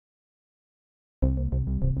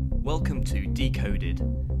Welcome to Decoded,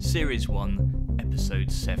 Series 1,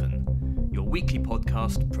 Episode 7, your weekly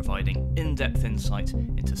podcast providing in-depth insight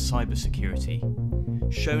into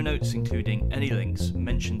cybersecurity. Show notes, including any links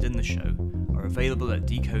mentioned in the show, are available at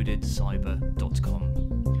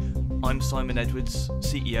decodedcyber.com. I'm Simon Edwards,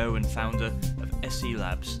 CEO and founder of SE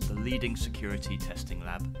Labs, the leading security testing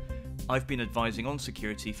lab. I've been advising on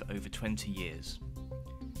security for over 20 years.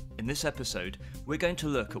 In this episode, we're going to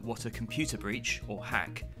look at what a computer breach, or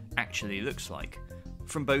hack, actually looks like,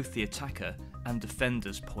 from both the attacker and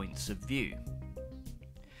defender's points of view.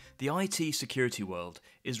 The IT security world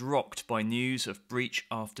is rocked by news of breach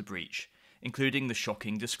after breach, including the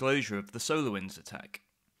shocking disclosure of the SolarWinds attack.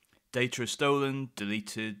 Data is stolen,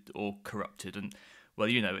 deleted, or corrupted, and, well,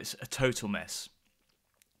 you know, it's a total mess.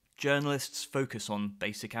 Journalists focus on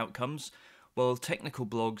basic outcomes, while technical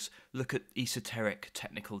blogs look at esoteric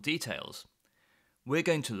technical details. We're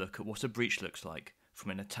going to look at what a breach looks like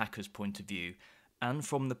from an attacker's point of view and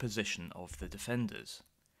from the position of the defenders.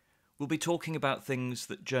 We'll be talking about things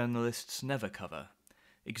that journalists never cover,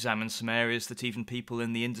 examine some areas that even people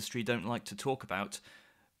in the industry don't like to talk about,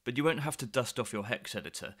 but you won't have to dust off your hex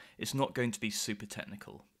editor. It's not going to be super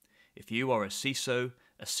technical. If you are a CISO,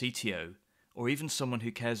 a CTO, or even someone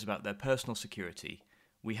who cares about their personal security,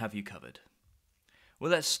 we have you covered.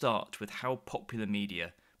 Well, let's start with how popular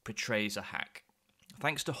media portrays a hack.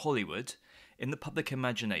 Thanks to Hollywood, in the public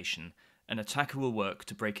imagination, an attacker will work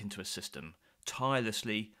to break into a system,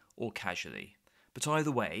 tirelessly or casually. But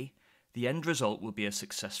either way, the end result will be a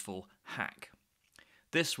successful hack.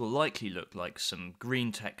 This will likely look like some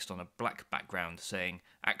green text on a black background saying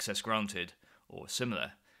 "access granted" or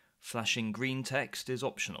similar. Flashing green text is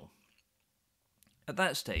optional. At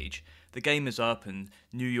that stage, the game is up and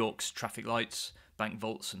New York's traffic lights, bank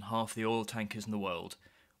vaults and half the oil tankers in the world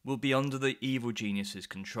will be under the evil genius's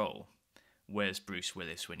control. Where's Bruce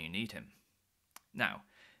Willis when you need him? Now,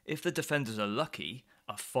 if the defenders are lucky,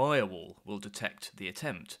 a firewall will detect the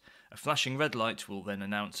attempt. A flashing red light will then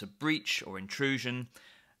announce a breach or intrusion,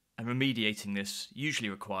 and remediating this usually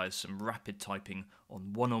requires some rapid typing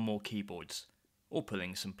on one or more keyboards, or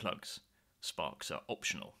pulling some plugs. Sparks are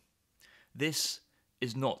optional. This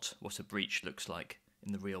is not what a breach looks like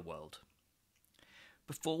in the real world.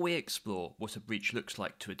 Before we explore what a breach looks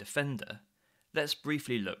like to a defender, let's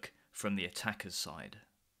briefly look from the attacker's side.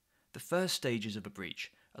 The first stages of a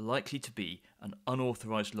breach are likely to be an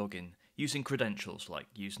unauthorized login using credentials like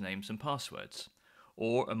usernames and passwords,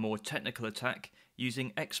 or a more technical attack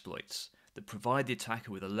using exploits that provide the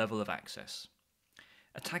attacker with a level of access.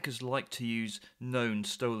 Attackers like to use known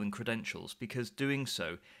stolen credentials because doing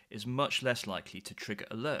so is much less likely to trigger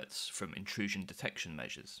alerts from intrusion detection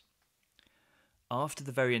measures. After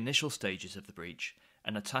the very initial stages of the breach,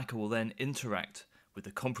 an attacker will then interact with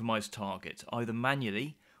the compromised target either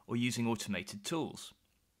manually or using automated tools.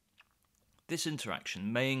 This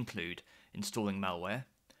interaction may include installing malware,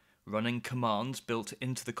 running commands built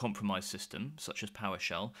into the compromised system, such as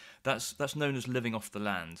PowerShell, that's known as living off the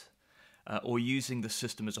land, or using the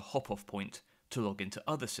system as a hop-off point to log into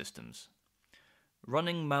other systems.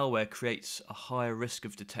 Running malware creates a higher risk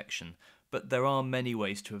of detection, but there are many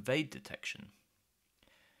ways to evade detection.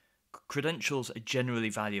 Credentials are generally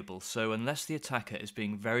valuable, so unless the attacker is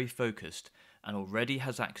being very focused and already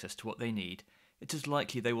has access to what they need, it is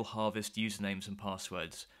likely they will harvest usernames and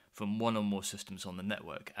passwords from one or more systems on the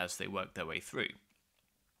network as they work their way through.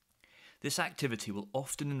 This activity will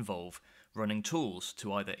often involve running tools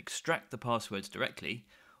to either extract the passwords directly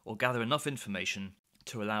or gather enough information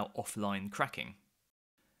to allow offline cracking.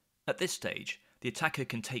 At this stage, the attacker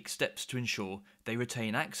can take steps to ensure they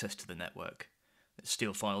retain access to the network,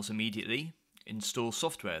 steal files immediately, install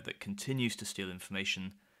software that continues to steal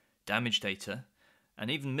information, damage data,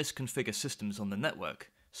 and even misconfigure systems on the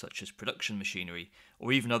network, such as production machinery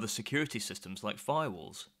or even other security systems like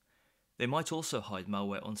firewalls. They might also hide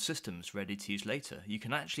malware on systems ready to use later. You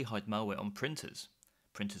can actually hide malware on printers.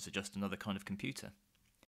 Printers are just another kind of computer.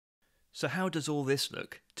 So how does all this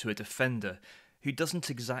look to a defender who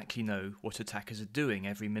doesn't exactly know what attackers are doing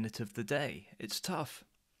every minute of the day? It's tough.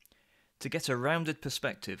 To get a rounded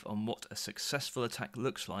perspective on what a successful attack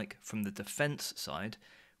looks like from the defense side,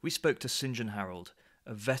 we spoke to Sinjan Harold,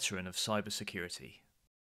 a veteran of cybersecurity.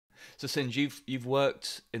 So Sinj, you've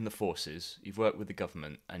worked in the forces, you've worked with the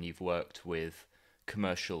government, and you've worked with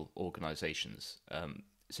commercial organisations.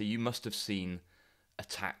 So you must have seen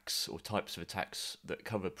attacks or types of attacks that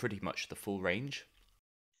cover pretty much the full range.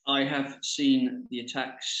 I have seen the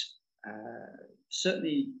attacks,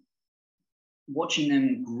 certainly watching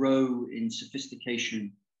them grow in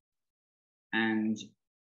sophistication and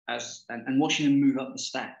and watching them move up the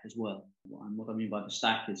stack as well. And what I mean by the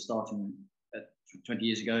stack is starting 20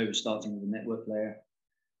 years ago, it was starting with the network layer,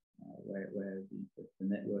 where the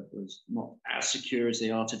network was not as secure as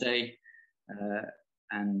they are today,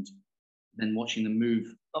 and then watching them move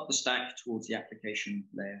up the stack towards the application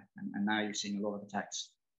layer. And now you're seeing a lot of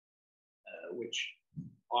attacks which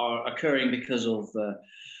are occurring because of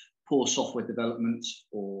poor software development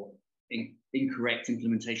or incorrect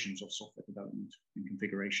implementations of software development and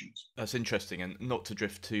configurations. That's interesting, and not to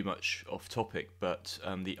drift too much off topic, but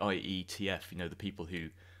the IETF, the people who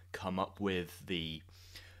come up with the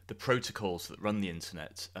protocols that run the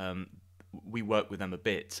internet, we work with them a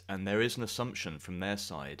bit, and there is an assumption from their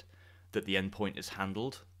side that the endpoint is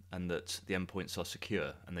handled and that the endpoints are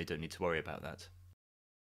secure and they don't need to worry about that.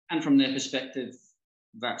 And from their perspective,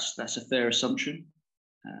 that's a fair assumption.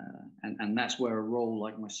 And that's where a role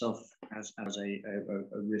like myself as a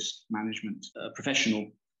risk management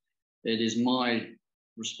professional, it is my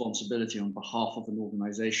responsibility on behalf of an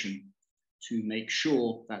organization to make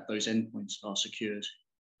sure that those endpoints are secured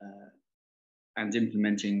and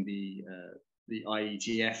implementing the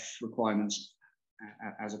IETF requirements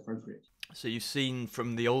as appropriate. So you've seen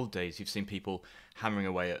from the old days, you've seen people hammering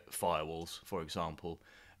away at firewalls, for example,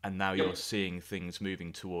 and now you're seeing things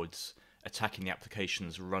moving towards attacking the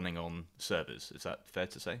applications running on servers. Is that fair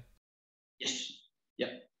to say? Yes. Yeah.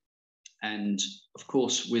 And of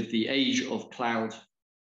course, with the age of cloud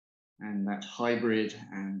and that hybrid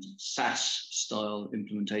and SaaS style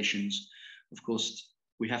implementations, of course,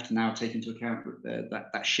 we have to now take into account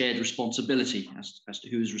that shared responsibility as to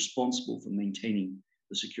who is responsible for maintaining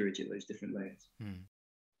the security of those different layers.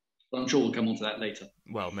 But I'm sure we'll come on to that later.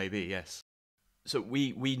 Well, maybe, yes. So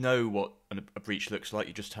we know what a breach looks like.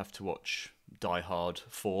 You just have to watch Die Hard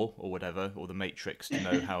 4 or whatever, or The Matrix, to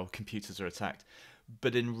know how computers are attacked.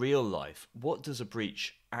 But in real life, what does a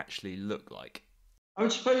breach actually look like? I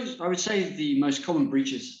would say the most common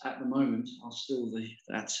breaches at the moment are still the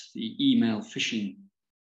email phishing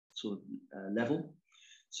sort of level.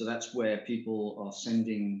 So that's where people are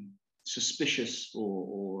sending suspicious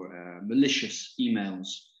or malicious emails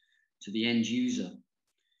to the end user.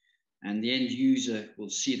 And the end user will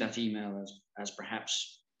see that email as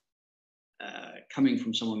perhaps coming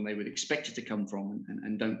from someone they would expect it to come from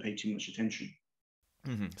and don't pay too much attention.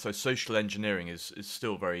 Mm-hmm. So social engineering is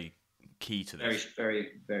still very key to this. Very, very,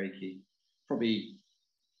 very key. Probably,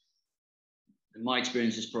 in my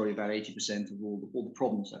experience, is probably about 80% of all the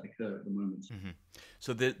problems that occur at the moment. Mm-hmm.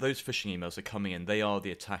 So those phishing emails are coming in. They are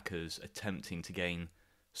the attackers attempting to gain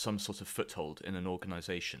some sort of foothold in an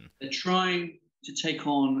organization. They're trying to take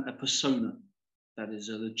on a persona that is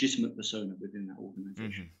a legitimate persona within that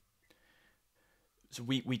organization. Mm-hmm. So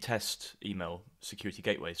we test email security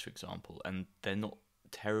gateways, for example, and they're not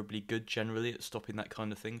terribly good generally at stopping that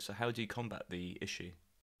kind of thing. So how do you combat the issue?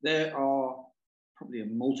 There are probably a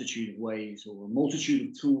multitude of ways or a multitude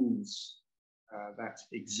of tools that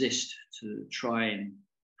exist to try and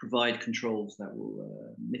provide controls that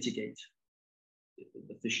will mitigate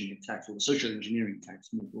the phishing attacks or the social engineering attacks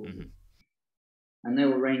more broadly. Mm-hmm. And they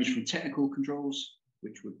will range from technical controls,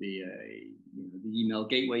 which would be the email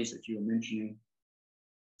gateways that you were mentioning,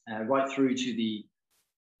 right through to the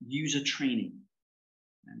user training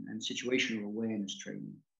and situational awareness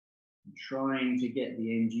training, and trying to get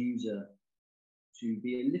the end user to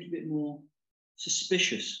be a little bit more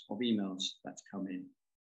suspicious of emails that come in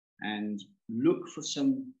and look for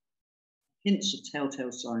some hints of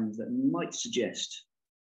telltale signs that might suggest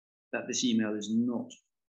that this email is not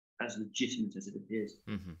as legitimate as it appears.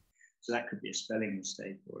 Mm-hmm. So that could be a spelling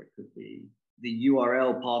mistake, or it could be the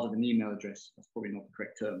URL part of an email address. That's probably not the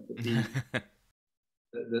correct term, but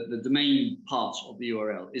the domain part of the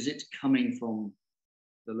URL, is it coming from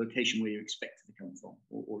the location where you expect it to come from,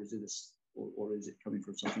 or is it coming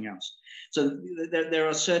from something else? So there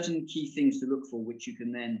are certain key things to look for, which you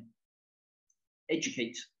can then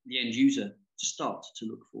educate the end user to start to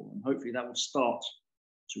look for, and hopefully that will start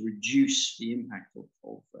to reduce the impact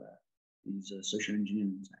of these social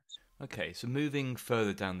engineering attacks. Okay, so moving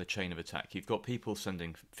further down the chain of attack, you've got people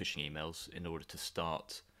sending phishing emails in order to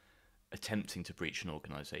start attempting to breach an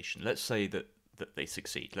organization. Let's say that they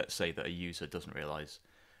succeed. Let's say that a user doesn't realize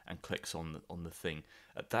and clicks on the thing.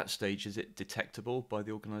 At that stage, is it detectable by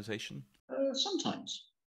the organization? Sometimes,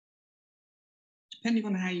 depending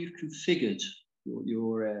on how you've configured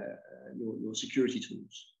your security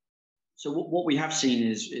tools. So what we have seen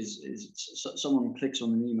is someone clicks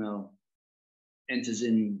on an email, enters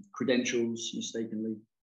in credentials mistakenly,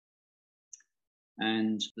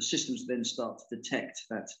 and the systems then start to detect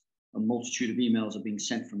that a multitude of emails are being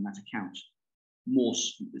sent from that account.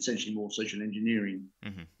 essentially more social engineering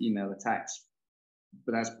email attacks,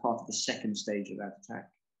 but as part of the second stage of that attack.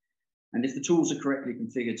 And if the tools are correctly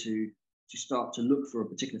configured to start to look for a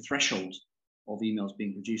particular threshold of emails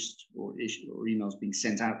being produced or emails being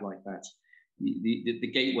sent out like that,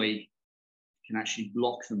 the gateway can actually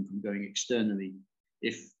block them from going externally.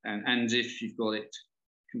 If you've got it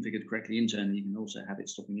configured correctly internally, you can also have it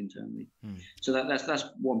stopping internally. So that's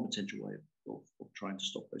one potential way of trying to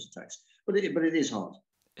stop those attacks. But it is hard.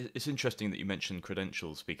 It's interesting that you mentioned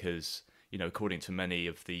credentials because, according to many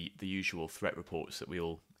of the usual threat reports that we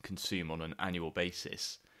all consume on an annual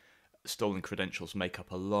basis, stolen credentials make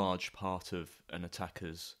up a large part of an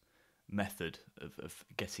attacker's method of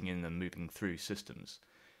getting in and moving through systems.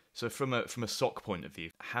 So from a SOC point of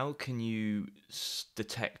view, how can you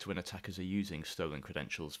detect when attackers are using stolen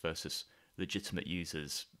credentials versus legitimate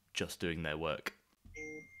users just doing their work?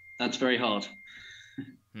 That's very hard.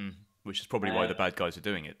 Which is probably why the bad guys are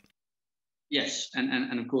doing it. Yes,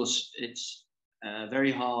 and of course it's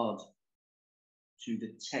very hard to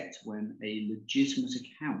detect when a legitimate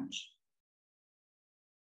account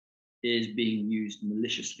is being used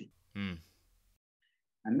maliciously.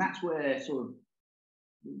 And that's where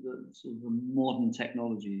the modern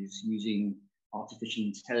technologies using artificial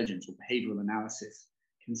intelligence or behavioral analysis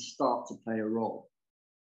can start to play a role.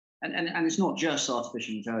 And it's not just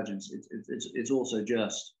artificial intelligence, it's also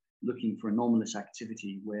just looking for anomalous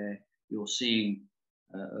activity where you're seeing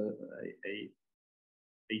a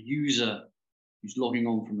user who's logging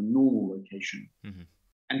on from a normal location,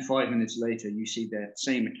 and 5 minutes later you see that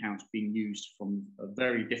same account being used from a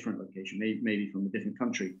very different location, maybe from a different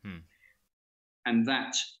country. And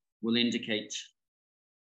that will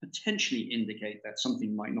potentially indicate that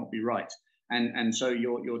something might not be right. And so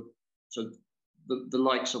the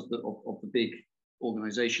likes of the big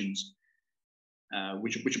organizations,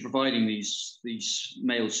 which are providing these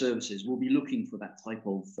mail services, will be looking for that type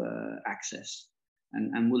of access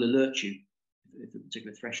and will alert you if a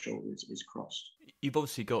particular threshold is crossed. You've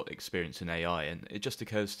obviously got experience in AI, and it just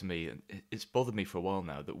occurs to me, and it's bothered me for a while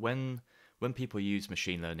now, that when people use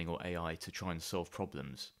machine learning or AI to try and solve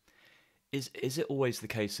problems, is it always the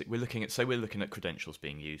case that we're looking at credentials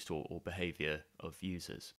being used or behavior of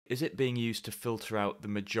users? Is it being used to filter out the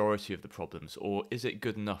majority of the problems, or is it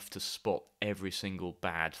good enough to spot every single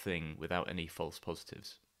bad thing without any false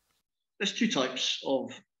positives? There's two types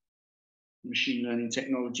of machine learning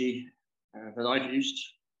technology that I've used,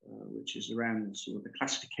 which is around sort of the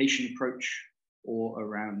classification approach or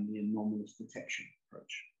around the anomalous detection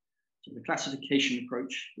approach. So the classification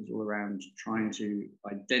approach is all around trying to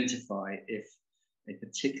identify if a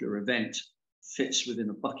particular event fits within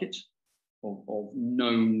a bucket of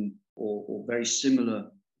known or very similar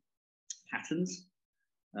patterns,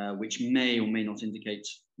 which may or may not indicate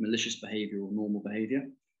malicious behavior or normal behavior.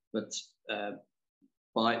 But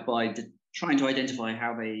by trying to identify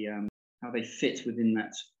how they fit within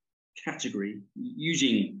that category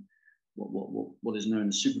using what is known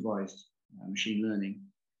as supervised machine learning,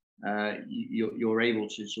 you're able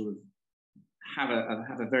to sort of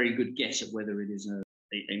have a very good guess at whether it is a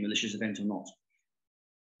malicious event or not.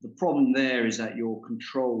 The problem there is that you're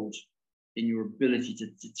controlled in your ability to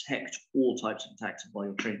detect all types of attacks by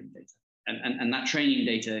your training data. And that training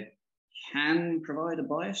data can provide a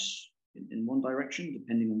bias in one direction,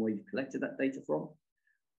 depending on where you've collected that data from,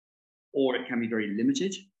 or it can be very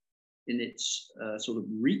limited in its sort of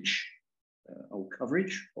reach or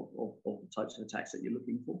coverage of the types of attacks that you're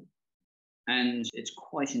looking for. And it's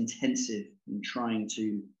quite intensive in trying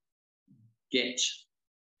to get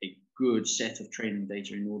a good set of training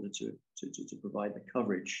data in order to provide the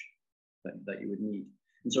coverage that you would need.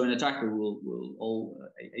 And so an attacker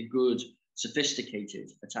a good,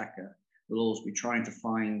 sophisticated attacker will always be trying to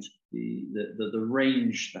find the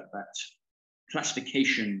range that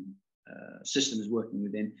classification system is working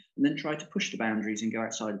within, and then try to push the boundaries and go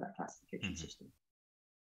outside of that classification system.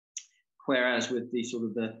 Whereas with the sort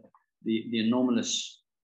of the anomalous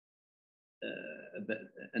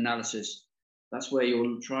analysis, that's where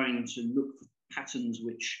you're trying to look for patterns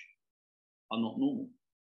which are not normal.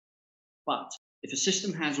 But if a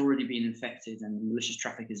system has already been infected and malicious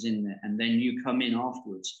traffic is in there, and then you come in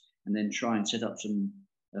afterwards and then try and set up some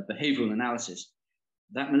behavioral analysis,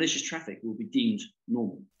 that malicious traffic will be deemed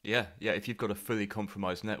normal. Yeah. If you've got a fully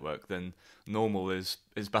compromised network, then normal is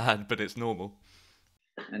bad, but it's normal.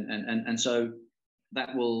 And so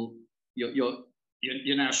that will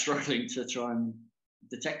you're now struggling to try and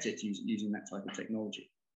detect it using that type of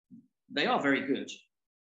technology. They are very good,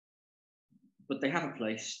 but they have a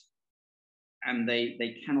place, and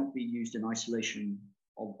they cannot be used in isolation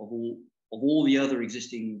of all the other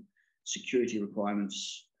existing security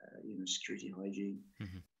requirements, security hygiene,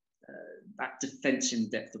 that defense in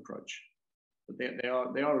depth approach. But they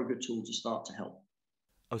are a good tool to start to help.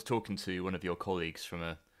 I was talking to one of your colleagues from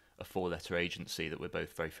a 4-letter agency that we're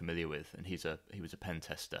both very familiar with, and he was a pen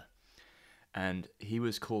tester. And he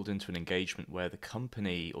was called into an engagement where the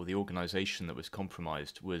company or the organization that was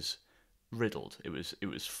compromised was riddled. It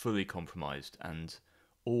was fully compromised and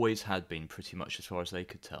always had been, pretty much as far as they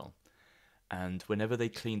could tell. And whenever they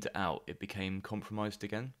cleaned it out, it became compromised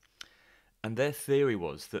again. And their theory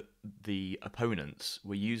was that the opponents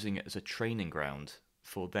were using it as a training ground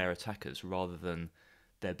for their attackers rather than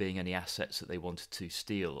there being any assets that they wanted to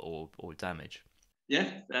steal or damage. Yeah,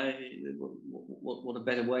 what a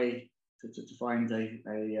better way to find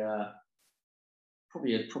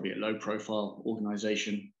probably a low profile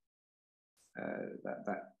organization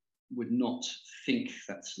that would not think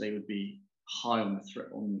that they would be high on the threat,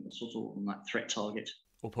 on that threat target,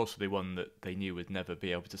 or possibly one that they knew would never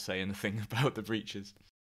be able to say anything about the breaches.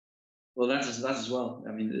 Well, that as well.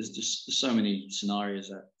 I mean, there's so many scenarios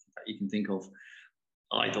that you can think of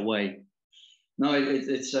either way. No,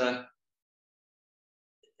 it's cat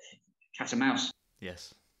and mouse.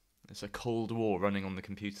 Yes, it's a cold war running on the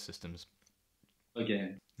computer systems.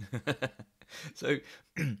 Again. So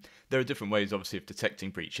there are different ways, obviously, of detecting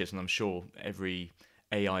breaches, and I'm sure every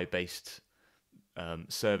AI-based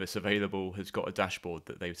service available has got a dashboard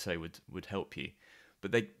that they would say would help you.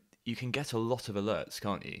 But you can get a lot of alerts,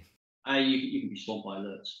 can't you? You can be swamped by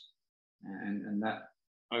alerts, and that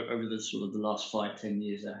over the sort of the last 5-10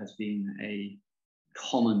 years, that has been a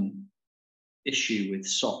common issue with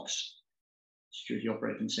SOCs, security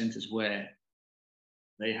operating centers, where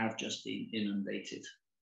they have just been inundated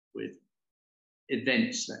with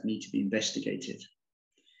events that need to be investigated.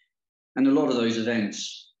 And a lot of those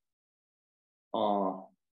events are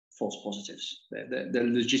false positives. They're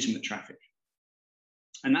legitimate traffic.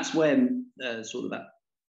 And that's when sort of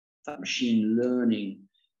that machine learning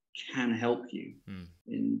can help you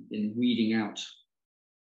in weeding out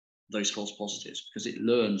those false positives, because it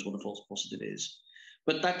learns what a false positive is.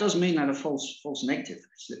 But that does mean that a false negative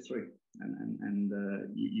slipped through, and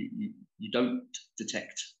you don't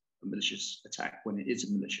detect a malicious attack when it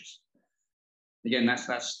is malicious. Again, that's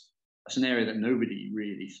an area that nobody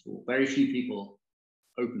really thought. Very few people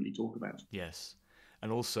openly talk about. Yes.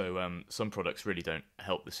 And also, some products really don't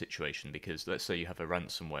help the situation, because let's say you have a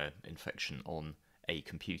ransomware infection on a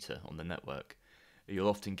computer on the network, you'll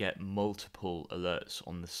often get multiple alerts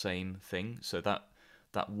on the same thing. So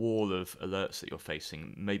that wall of alerts that you're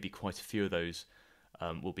facing, maybe quite a few of those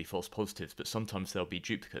will be false positives, but sometimes there'll be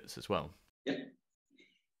duplicates as well. Yep.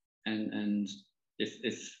 And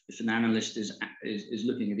if an analyst is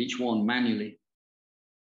looking at each one manually,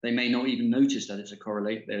 they may not even notice that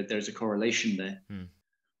there's a correlation there,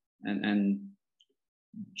 and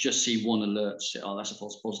just see one alert, say, oh, that's a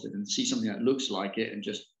false positive, and see something that looks like it and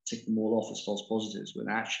just tick them all off as false positives, when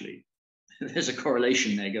actually there's a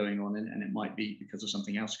correlation there going on, and it might be because of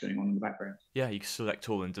something else going on in the background. Yeah, you can select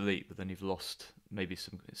all and delete, but then you've lost maybe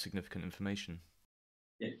some significant information.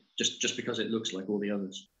 Yeah, just because it looks like all the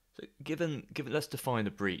others. So given let's define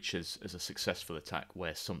a breach as a successful attack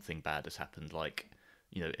where something bad has happened, like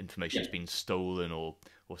information's been stolen or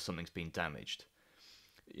something's been damaged.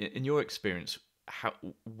 In your experience,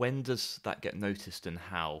 when does that get noticed, and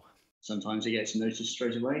how? Sometimes it gets noticed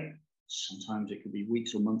straight away. Sometimes it could be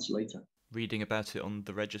weeks or months later. Reading about it on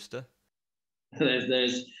the register. I've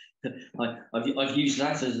used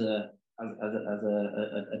that as a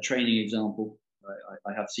training example.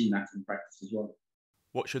 I have seen that in practice as well.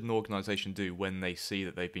 What should an organisation do when they see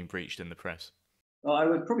that they've been breached in the press? Well, I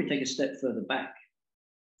would probably take a step further back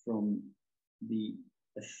from the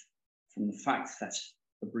fact that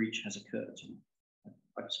a breach has occurred.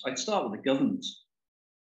 I'd start with the governance,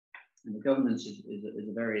 and the governance is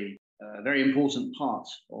a very important part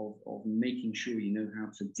of making sure you know how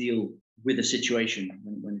to deal with a situation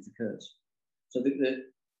when it occurs. So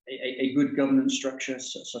a good governance structure,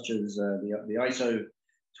 such as the ISO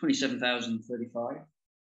 27035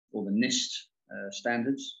 or the NIST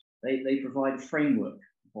standards, they provide a framework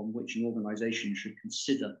upon which an organization should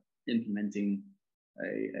consider implementing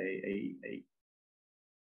a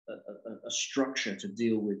structure to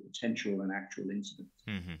deal with potential and actual incidents.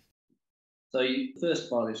 Mm-hmm. So the first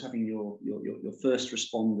part is having your first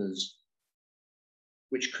responders,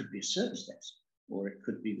 which could be a service desk, or it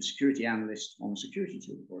could be the security analyst on a security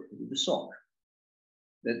tool, or it could be the SOC.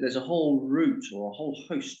 There's a whole route or a whole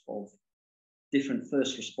host of different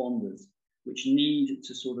first responders which need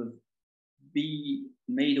to sort of be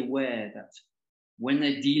made aware that when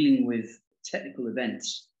they're dealing with technical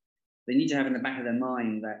events, they need to have in the back of their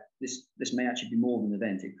mind that this may actually be more than an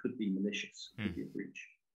event. It could be malicious. It could be a breach.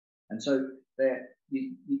 And so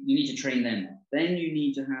you need to train them. Then you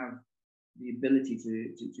need to have the ability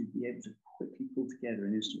to be able to quickly pull together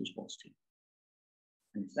an incident response team.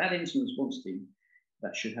 And it's that incident response team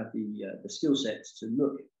that should have the skill sets to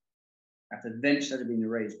look at events that have been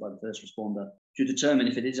raised by the first responder to determine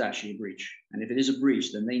if it is actually a breach. And if it is a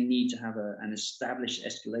breach, then they need to have an established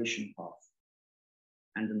escalation path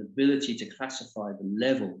and an ability to classify the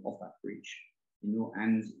level of that breach.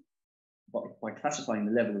 And by classifying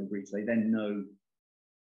the level of the breach, they then know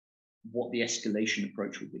what the escalation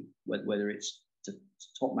approach will be, whether it's to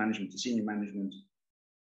top management, to senior management,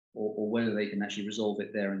 or whether they can actually resolve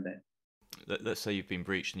it there and then. Let's say you've been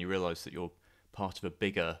breached and you realise that you're part of a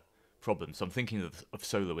bigger problem. So I'm thinking of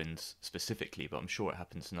SolarWinds specifically, but I'm sure it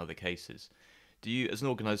happens in other cases. Do you, as an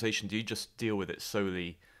organisation, do you just deal with it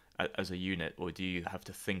solely as a unit, or do you have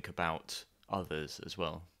to think about others as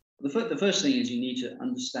well? The first thing is you need to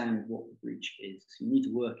understand what the breach is. You need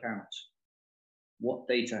to work out what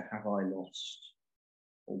data have I lost,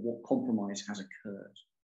 or what compromise has occurred,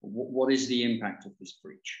 or what is the impact of this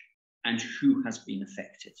breach, and who has been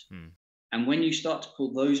affected. And when you start to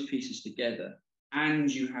pull those pieces together,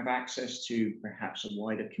 and you have access to perhaps a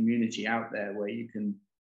wider community out there where you can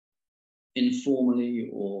informally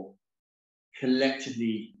or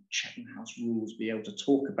collectively check house rules, be able to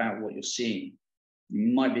talk about what you're seeing,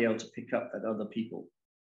 you might be able to pick up that other people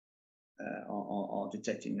are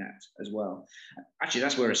detecting that as well. Actually,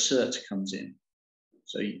 that's where a CERT comes in.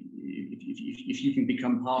 So if you can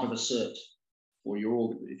become part of a CERT, or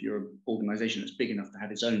if you're an organization that's big enough to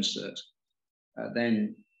have its own CERT,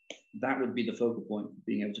 then that would be the focal point for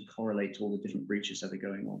being able to correlate to all the different breaches that are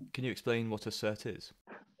going on. Can you explain what a CERT is?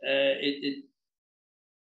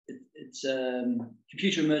 It's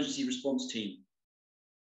Computer Emergency Response Team.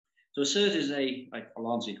 So a CERT is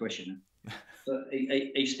I'll answer your question. So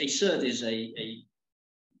a CERT is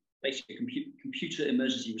basically a computer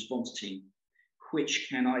emergency response team, which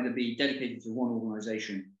can either be dedicated to one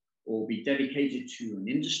organization or be dedicated to an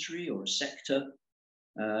industry or a sector.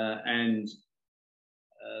 And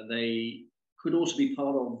they could also be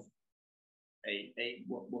part of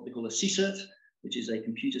what they call a CSIRT, which is a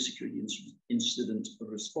computer security incident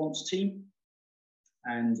response team.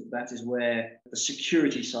 And that is where the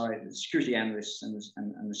security side, the security analysts and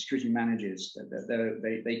the security managers,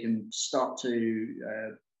 they can start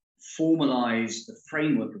to formalize the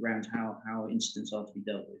framework around how incidents are to be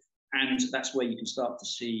dealt with. And that's where you can start to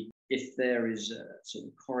see if there is sort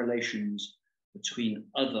of correlations between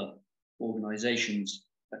other organizations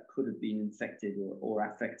that could have been infected or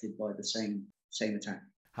affected by the same attack.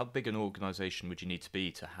 How big an organization would you need to be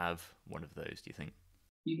to have one of those, do you think?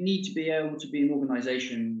 You need to be able to be an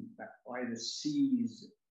organization that either sees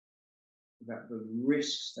that the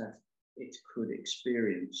risks that it could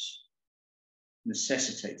experience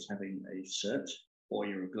necessitates having a CERT, or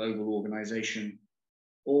you're a global organization,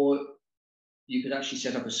 or you could actually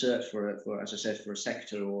set up a CERT for, as I said, for a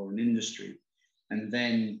sector or an industry, and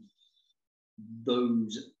then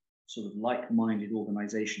those sort of like-minded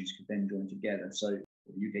organizations could then join together. So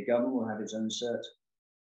the UK government will have its own CERT,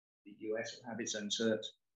 the US will have its own CERT.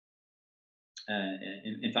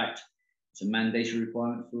 In fact, it's a mandatory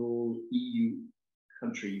requirement for all EU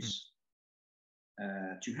countries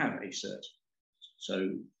to have a CERT.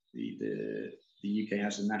 So the UK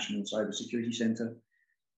has the National Cyber Security Centre,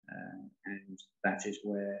 and that is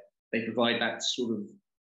where they provide that sort of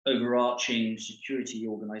overarching security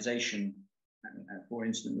organisation for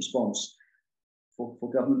incident response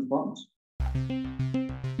for government departments.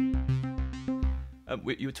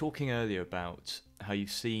 You were talking earlier about how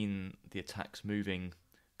you've seen the attacks moving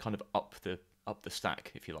kind of up the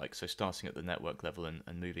stack, if you like, so starting at the network level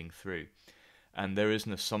and moving through. And there is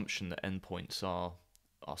an assumption that endpoints are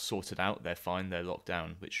sorted out, they're fine, they're locked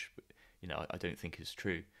down, which I don't think is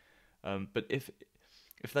true. But if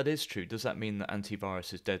that is true, does that mean that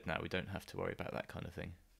antivirus is dead now? We don't have to worry about that kind of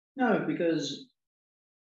thing? No, because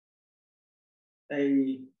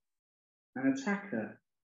an attacker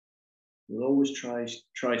will always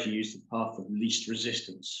try to use the path of least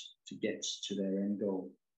resistance to get to their end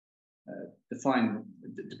goal,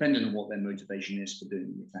 depending on what their motivation is for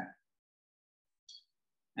doing the attack.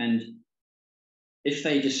 And if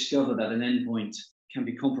they discover that an endpoint can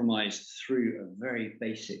be compromised through a very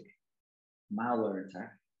basic malware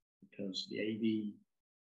attack, because the AV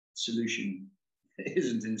solution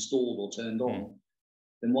isn't installed or turned on,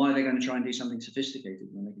 then why are they going to try and do something sophisticated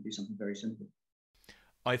when they can do something very simple?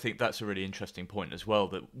 I think that's a really interesting point as well,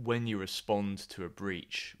 that when you respond to a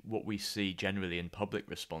breach, what we see generally in public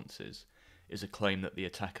responses is a claim that the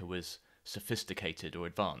attacker was sophisticated or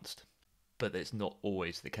advanced. But it's not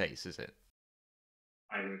always the case, is it?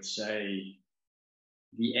 I would say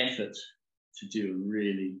the effort to do a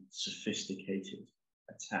really sophisticated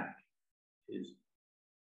attack is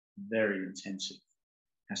very intensive,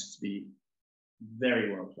 has to be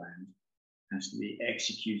very well planned, has to be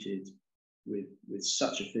executed with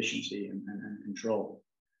such efficiency and control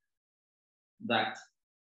that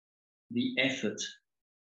the effort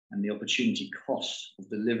and the opportunity cost of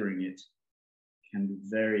delivering it can be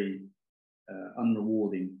very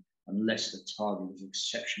unrewarding unless the target is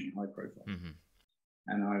exceptionally high profile. Mm-hmm.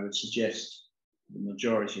 And I would suggest the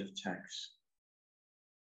majority of attacks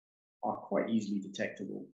are quite easily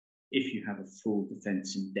detectable if you have a full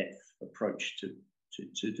defense in depth approach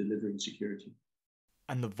to delivering security.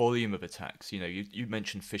 And the volume of attacks, you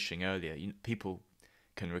mentioned phishing earlier. People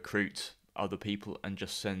can recruit other people and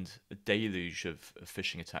just send a deluge of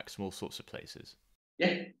phishing attacks from all sorts of places.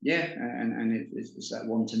 Yeah, and it's that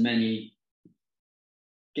one to many.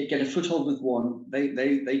 Get a foothold with one, they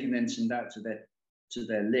can then send out to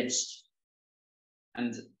their list,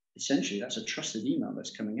 and essentially that's a trusted email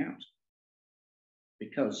that's coming out,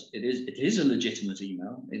 because it is a legitimate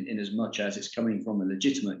email in as much as it's coming from a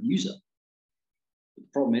legitimate user. But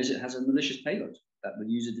the problem is it has a malicious payload that the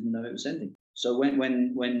user didn't know it was sending. So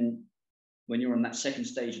when you're on that second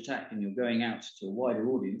stage attack and you're going out to a wider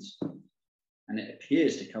audience, and it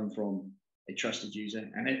appears to come from a trusted user,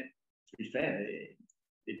 and to be fair,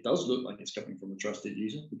 it does look like it's coming from a trusted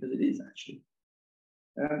user, because it is actually.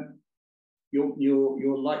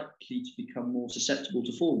 You're likely to become more susceptible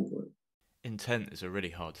to falling for it. Intent is a really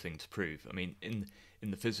hard thing to prove. I mean,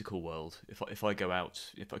 in the physical world, if I go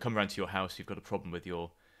out, if I come around to your house, you've got a problem with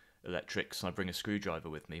your electrics, and I bring a screwdriver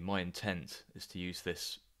with me, my intent is to use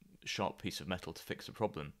this sharp piece of metal to fix a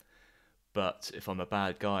problem. But if I'm a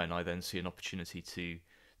bad guy and I then see an opportunity to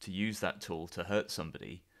use that tool to hurt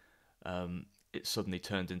somebody, it's suddenly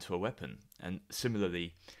turned into a weapon. And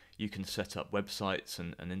similarly, you can set up websites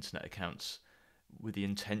and internet accounts with the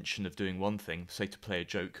intention of doing one thing, say to play a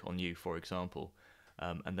joke on you, for example,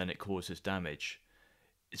 and then it causes damage.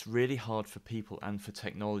 It's really hard for people and for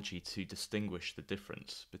technology to distinguish the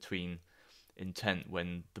difference between intent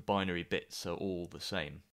when the binary bits are all the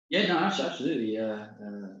same. Yeah, no, absolutely.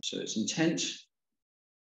 So it's intent,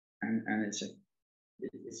 and it's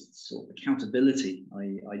sort of accountability,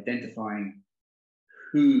 identifying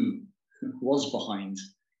who was behind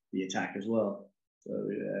the attack as well. So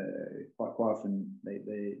quite often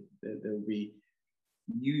they'll be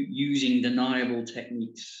using deniable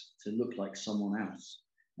techniques to look like someone else,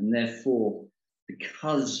 and therefore,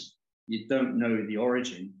 because you don't know the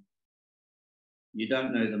origin, you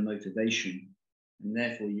don't know the motivation, and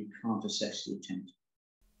therefore you can't assess the intent.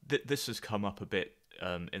 This has come up a bit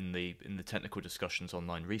in the technical discussions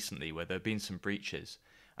online recently, where there have been some breaches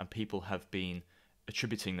and people have been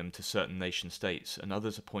attributing them to certain nation states, and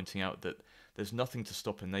others are pointing out that there's nothing to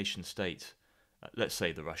stop a nation state, let's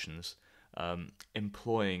say the Russians,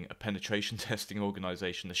 employing a penetration testing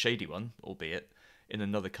organization, a shady one, albeit, in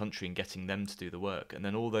another country and getting them to do the work. And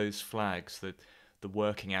then all those flags, the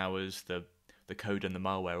working hours, the code and the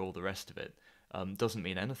malware, all the rest of it, doesn't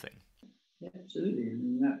mean anything. Yeah, absolutely. I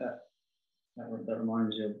mean, that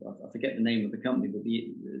reminds me of, I forget the name of the company, but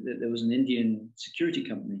there was an Indian security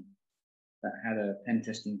company that had a pen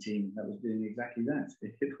testing team that was doing exactly that.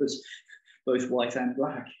 It was both white and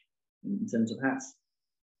black in terms of hats.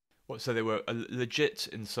 So they were a legit,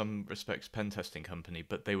 in some respects, pen testing company,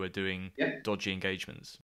 but they were doing dodgy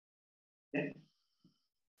engagements. Yeah.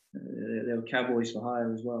 They were cowboys for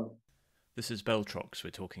hire as well. This is Beltrox we're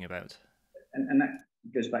talking about. And that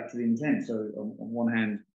goes back to the intent. So on one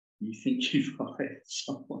hand, you think you've hired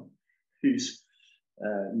someone who is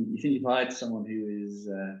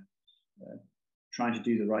trying to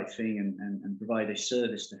do the right thing and provide a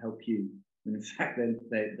service to help you. When in fact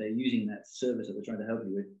they're using that service that they're trying to help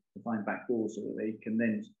you with to find backdoors so that they can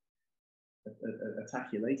then attack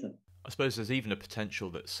you later. I suppose there's even a potential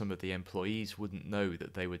that some of the employees wouldn't know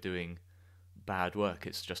that they were doing bad work.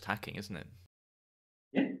 It's just hacking, isn't it?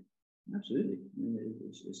 Yeah, absolutely. I mean,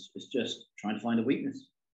 it's just trying to find a weakness,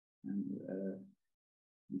 and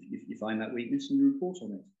you find that weakness and you report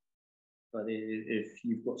on it. But if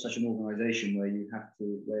you've got such an organization where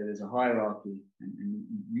there's a hierarchy and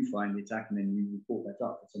you find the attack and then you report that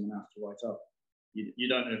up for someone else to write up, you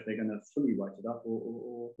don't know if they're going to fully write it up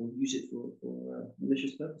or use it for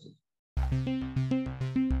malicious purposes.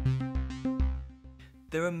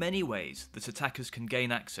 There are many ways that attackers can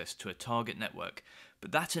gain access to a target network,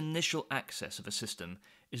 but that initial access of a system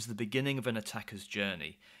is the beginning of an attacker's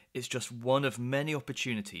journey. It's just one of many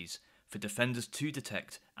opportunities for defenders to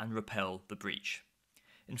detect and repel the breach.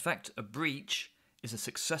 In fact, a breach is a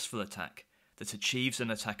successful attack that achieves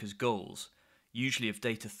an attacker's goals, usually of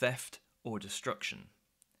data theft or destruction.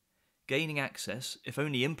 Gaining access, if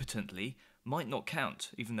only impotently, might not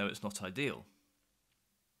count, even though it's not ideal.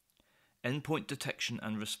 Endpoint detection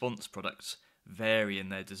and response products vary in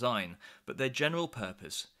their design, but their general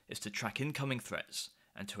purpose is to track incoming threats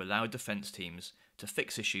and to allow defence teams to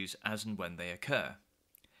fix issues as and when they occur.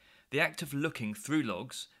 The act of looking through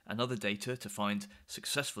logs and other data to find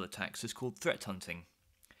successful attacks is called threat hunting.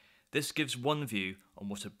 This gives one view on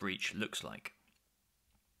what a breach looks like.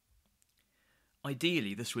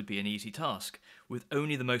 Ideally, this would be an easy task, with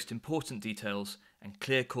only the most important details and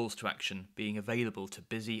clear calls to action being available to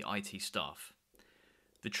busy IT staff.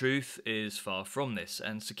 The truth is far from this,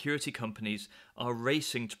 and security companies are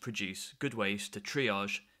racing to produce good ways to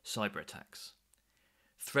triage cyber attacks.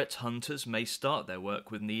 Threat hunters may start their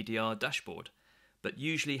work with an EDR dashboard, but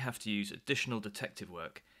usually have to use additional detective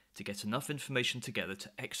work to get enough information together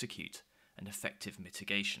to execute an effective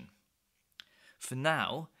mitigation. For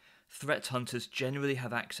now, threat hunters generally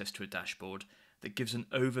have access to a dashboard that gives an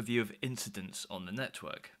overview of incidents on the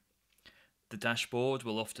network. The dashboard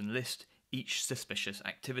will often list each suspicious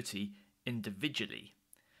activity individually,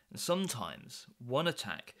 and sometimes one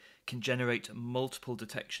attack can generate multiple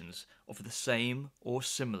detections of the same or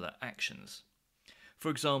similar actions. For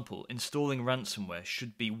example, installing ransomware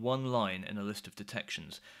should be one line in a list of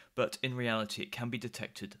detections, but in reality it can be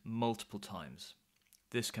detected multiple times.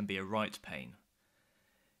 This can be a right pain.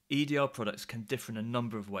 EDR products can differ in a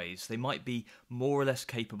number of ways. They might be more or less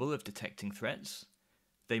capable of detecting threats.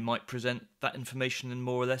 They might present that information in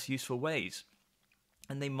more or less useful ways.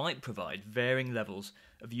 And they might provide varying levels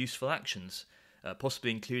of useful actions,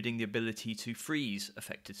 possibly including the ability to freeze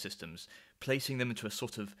affected systems, placing them into a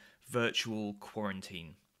sort of virtual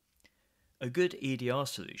quarantine. A good EDR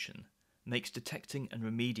solution makes detecting and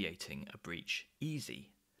remediating a breach easy.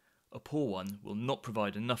 A poor one will not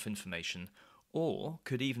provide enough information or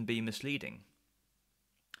could even be misleading.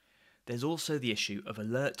 There's also the issue of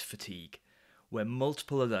alert fatigue, where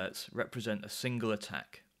multiple alerts represent a single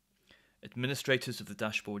attack. Administrators of the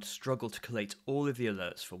dashboard struggle to collate all of the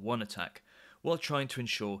alerts for one attack while trying to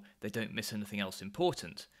ensure they don't miss anything else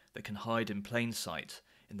important that can hide in plain sight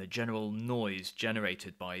in the general noise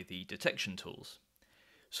generated by the detection tools.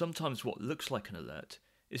 Sometimes what looks like an alert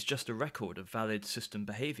is just a record of valid system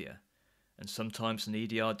behaviour, and sometimes an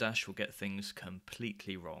EDR dash will get things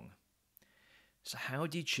completely wrong. So how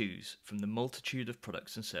do you choose from the multitude of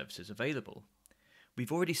products and services available?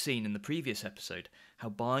 We've already seen in the previous episode how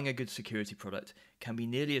buying a good security product can be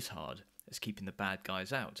nearly as hard as keeping the bad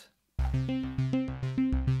guys out.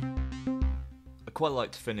 I'd quite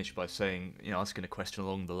like to finish by saying, asking a question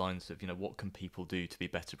along the lines of, what can people do to be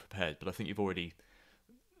better prepared? But I think you've already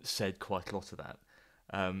said quite a lot of that.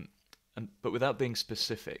 But without being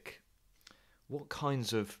specific, what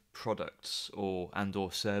kinds of products or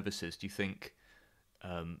services do you think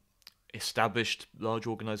established large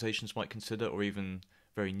organisations might consider, or even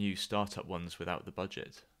very new startup ones without the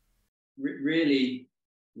budget? Really,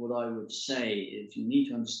 what I would say is you need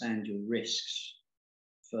to understand your risks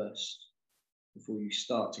first before you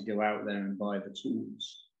start to go out there and buy the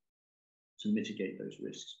tools to mitigate those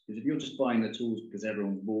risks. Because if you're just buying the tools because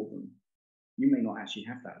everyone's bought them, you may not actually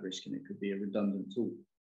have that risk, and it could be a redundant tool.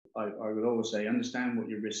 I would always say understand what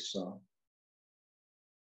your risks are.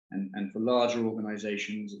 And for larger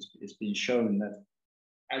organizations, it's been shown that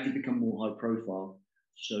as you become more high profile,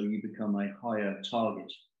 so you become a higher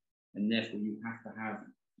target, and therefore you have to have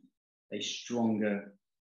a stronger,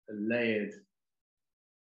 layered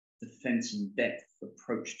defense in depth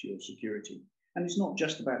approach to your security. And it's not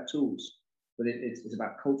just about tools, but it's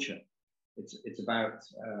about culture. It's about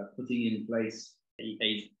putting in place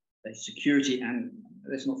a security, and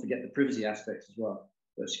let's not forget the privacy aspects as well,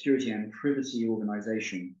 but security and privacy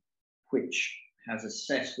organization which has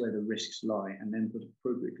assessed where the risks lie and then put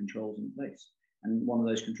appropriate controls in place. And one of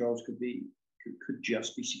those controls could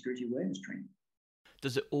just be security awareness training.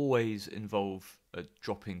 Does it always involve a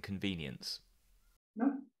drop in convenience?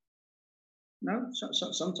 No.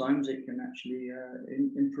 Sometimes it can actually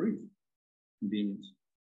improve convenience.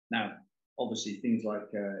 Now, obviously, things like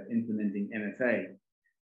implementing MFA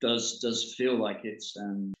does feel like it's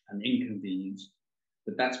an inconvenience,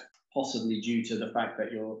 but that's possibly due to the fact that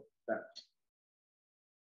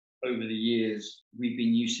over the years we've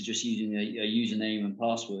been used to just using a username and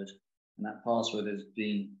password, and that password has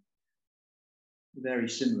been very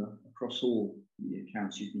similar across all the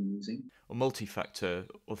accounts you've been using. Well, multi-factor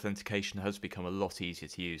authentication has become a lot easier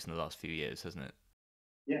to use in the last few years, hasn't it?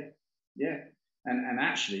 Yeah. And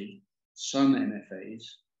actually, some MFAs,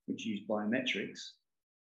 which use biometrics,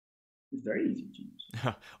 it's very easy to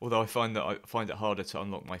use. Although I find it harder to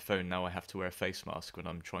unlock my phone now. I have to wear a face mask when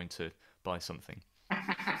I'm trying to buy something.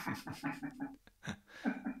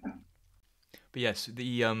 But yes,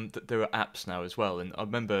 there are apps now as well, and I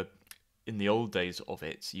remember in the old days of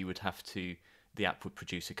it, the app would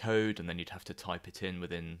produce a code, and then you'd have to type it in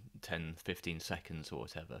within 10, 15 seconds or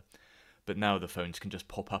whatever. But now the phones can just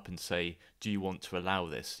pop up and say, "Do you want to allow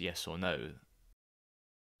this? Yes or no?"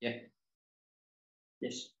 Yeah.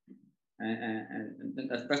 Yes. And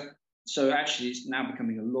that's, so actually, it's now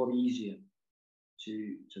becoming a lot easier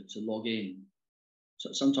to log in.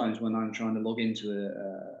 So sometimes when I'm trying to log into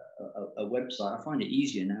a website, I find it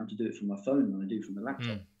easier now to do it from my phone than I do from the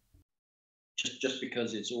laptop. Just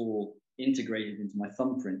because it's all integrated into my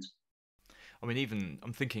thumbprint. I mean, even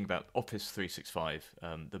I'm thinking about Office 365,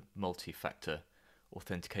 the multi-factor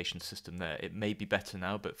authentication system there. It may be better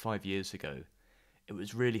now, but 5 years ago, it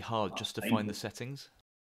was really hard just to find the settings.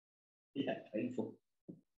 Yeah, painful.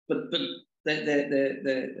 But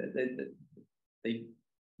they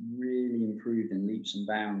really improved in leaps and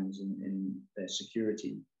bounds in their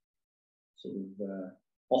security sort of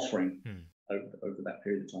offering over that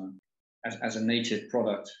period of time. As a native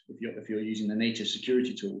product, if you're using the native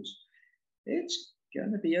security tools, it's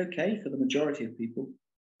going to be okay for the majority of people.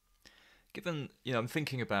 Given, I'm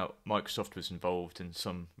thinking about Microsoft was involved in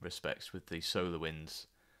some respects with the SolarWinds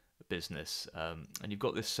business, and you've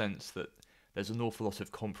got this sense that there's an awful lot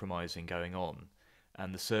of compromising going on,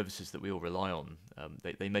 and the services that we all rely on,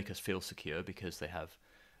 they make us feel secure because they have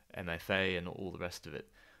MFA and all the rest of it.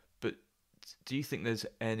 But do you think there's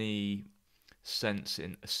any sense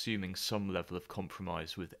in assuming some level of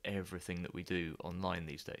compromise with everything that we do online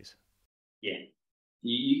these days? Yeah,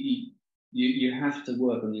 you have to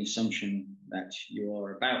work on the assumption that you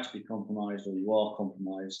are about to be compromised or you are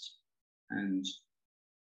compromised, and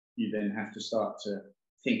you then have to start to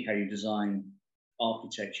think how you design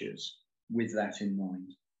architectures with that in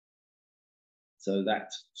mind. So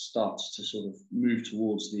that starts to sort of move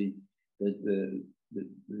towards the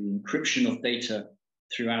encryption of data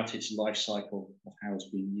throughout its life cycle of how it's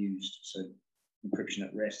being used. So encryption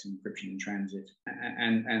at rest, encryption in transit,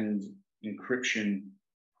 and encryption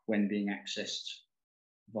when being accessed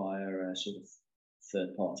via sort of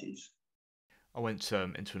third parties. I went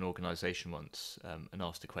into an organisation once and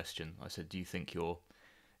asked a question. I said, "Do you think you're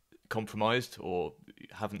compromised or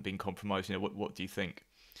haven't been compromised? What do you think?"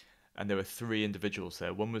 And there were 3 individuals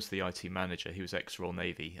there. One was the IT manager. He was ex-Royal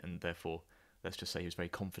Navy, and therefore, let's just say he was very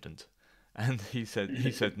confident. And he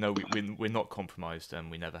said, "No, we're not compromised,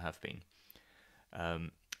 and we never have been."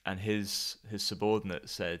 And his subordinate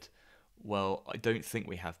said, "Well, I don't think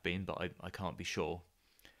we have been, but I can't be sure."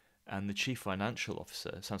 And the chief financial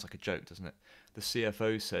officer, sounds like a joke, doesn't it? The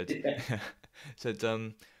CFO said, said,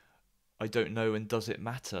 "I don't know, and does it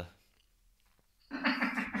matter?"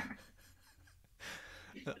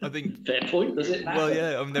 I think fair point. Does it matter? Well,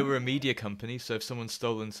 yeah. I mean, they were a media company, so if someone's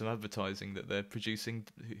stolen some advertising that they're producing,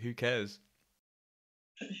 who cares?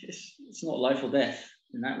 It's not life or death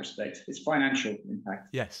in that respect. It's financial impact.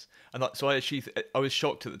 Yes, and so I was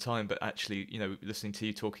shocked at the time, but actually, listening to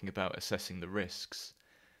you talking about assessing the risks,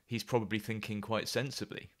 he's probably thinking quite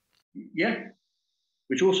sensibly. Yeah,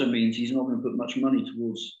 which also means he's not going to put much money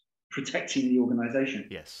towards protecting the organisation.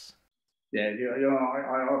 Yes. Yeah,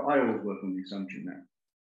 I always work on the assumption that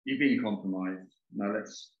you're being compromised. Now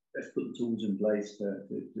let's put the tools in place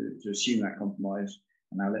to assume that compromise,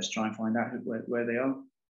 and now let's try and find out where they are.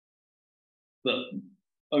 But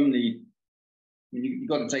only you've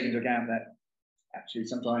got to take into account that actually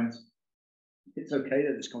sometimes it's okay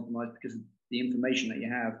that it's compromised because the information that you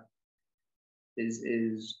have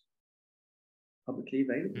is publicly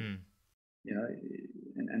available.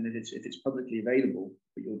 And if it's publicly available,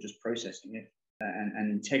 but you're just processing it, and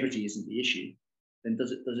integrity isn't the issue, then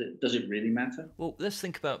does it really matter? Well, let's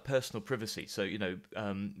think about personal privacy. So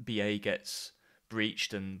BA gets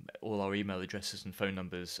breached, and all our email addresses and phone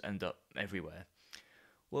numbers end up everywhere.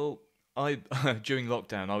 Well, during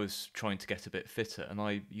lockdown, I was trying to get a bit fitter, and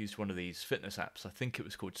I used one of these fitness apps. I think it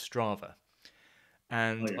was called Strava.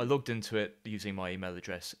 And I logged into it using my email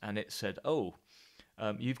address, and it said,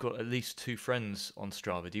 you've got at least 2 friends on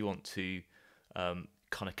Strava. Do you want to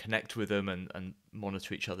kind of connect with them and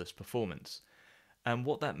monitor each other's performance? And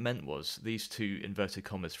what that meant was these 2 inverted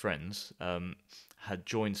commas friends had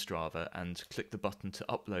joined Strava and clicked the button to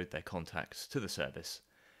upload their contacts to the service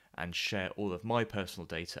and share all of my personal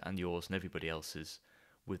data and yours and everybody else's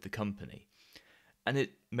with the company. And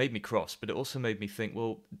it made me cross, but it also made me think,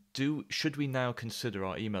 well, should we now consider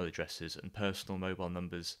our email addresses and personal mobile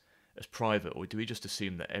numbers as private, or do we just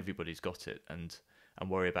assume that everybody's got it and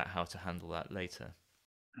worry about how to handle that later?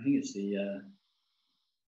 I think it's the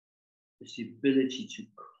ability to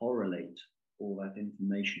correlate all that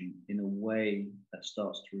information in a way that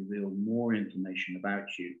starts to reveal more information about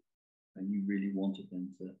you than you really wanted them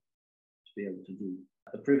to be able to do.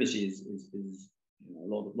 The privacy is a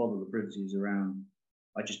lot of the privacy is around,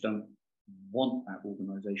 I just don't want that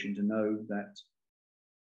organization to know that,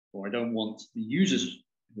 or I don't want the users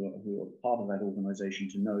who are part of that organization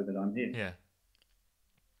to know that I'm here. Yeah.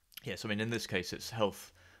 Yes, I mean, in this case, it's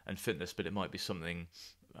health and fitness, but it might be something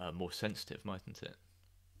more sensitive, mightn't it?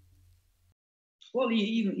 Well,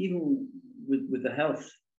 even with the health,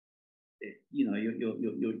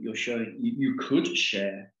 you're showing you could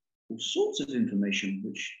share all sorts of information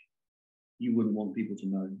which you wouldn't want people to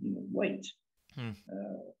know. Weight,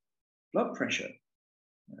 blood pressure,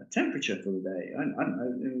 temperature for the day. I don't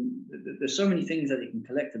know. There's so many things that it can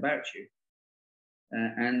collect about you,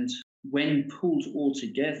 and when pulled all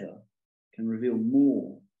together, can reveal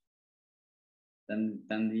more than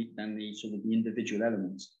the sort of the individual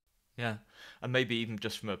elements. Yeah, and maybe even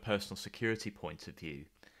just from a personal security point of view,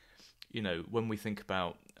 when we think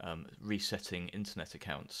about resetting internet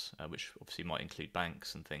accounts, which obviously might include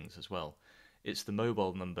banks and things as well, it's the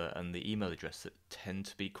mobile number and the email address that tend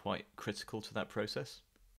to be quite critical to that process.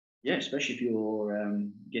 Yeah, especially if you're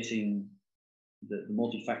getting the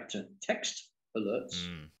multi-factor text alerts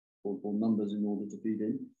or numbers in order to feed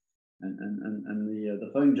in, and the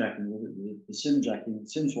phone jacking, the SIM jacking,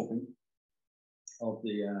 SIM swapping of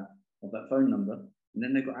that phone number, and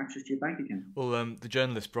then they've got access to your bank account. Well, the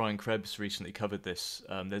journalist Brian Krebs recently covered this.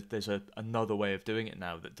 There's another way of doing it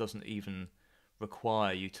now that doesn't even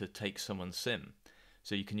require you to take someone's SIM.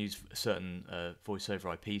 So you can use certain voice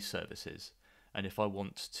over IP services, and if I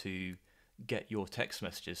want to get your text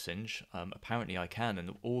messages, Singe, apparently I can,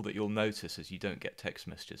 and all that you'll notice is you don't get text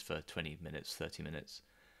messages for 20 minutes, 30 minutes,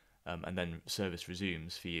 and then service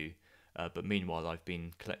resumes for you, but meanwhile I've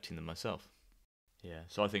been collecting them myself. Yeah,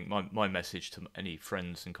 so I think my message to any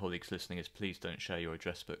friends and colleagues listening is please don't share your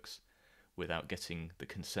address books without getting the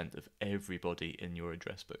consent of everybody in your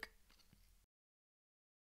address book.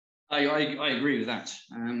 I agree with that,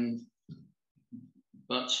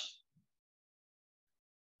 but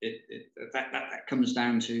that comes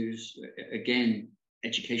down to, again,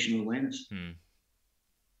 educational awareness.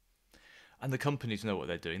 And the companies know what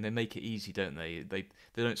they're doing. They make it easy, don't they? They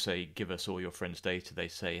don't say, give us all your friends' data. They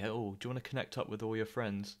say, oh, do you want to connect up with all your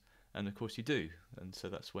friends? And of course you do. And so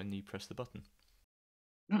that's when you press the button.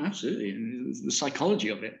 No, absolutely. And the psychology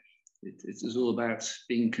of it. It's all about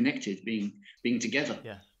being connected, being together.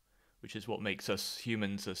 Yeah, which is what makes us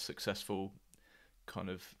humans a successful kind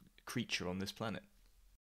of creature on this planet.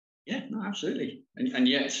 Yeah, no, absolutely. And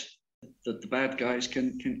yet the bad guys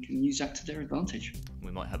can use that to their advantage.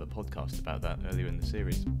 We might have a podcast about that earlier in the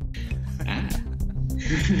series.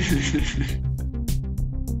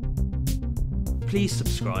 Please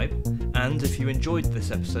subscribe, and if you enjoyed this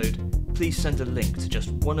episode, please send a link to just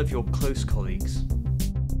one of your close colleagues.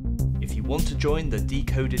 If you want to join the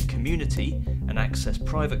Decoded community and access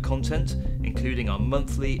private content, including our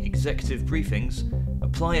monthly executive briefings,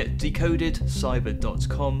 apply at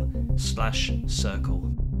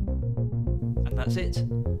decodedcyber.com/circle. And that's it.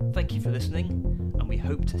 Thank you for listening, and we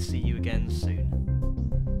hope to see you again soon.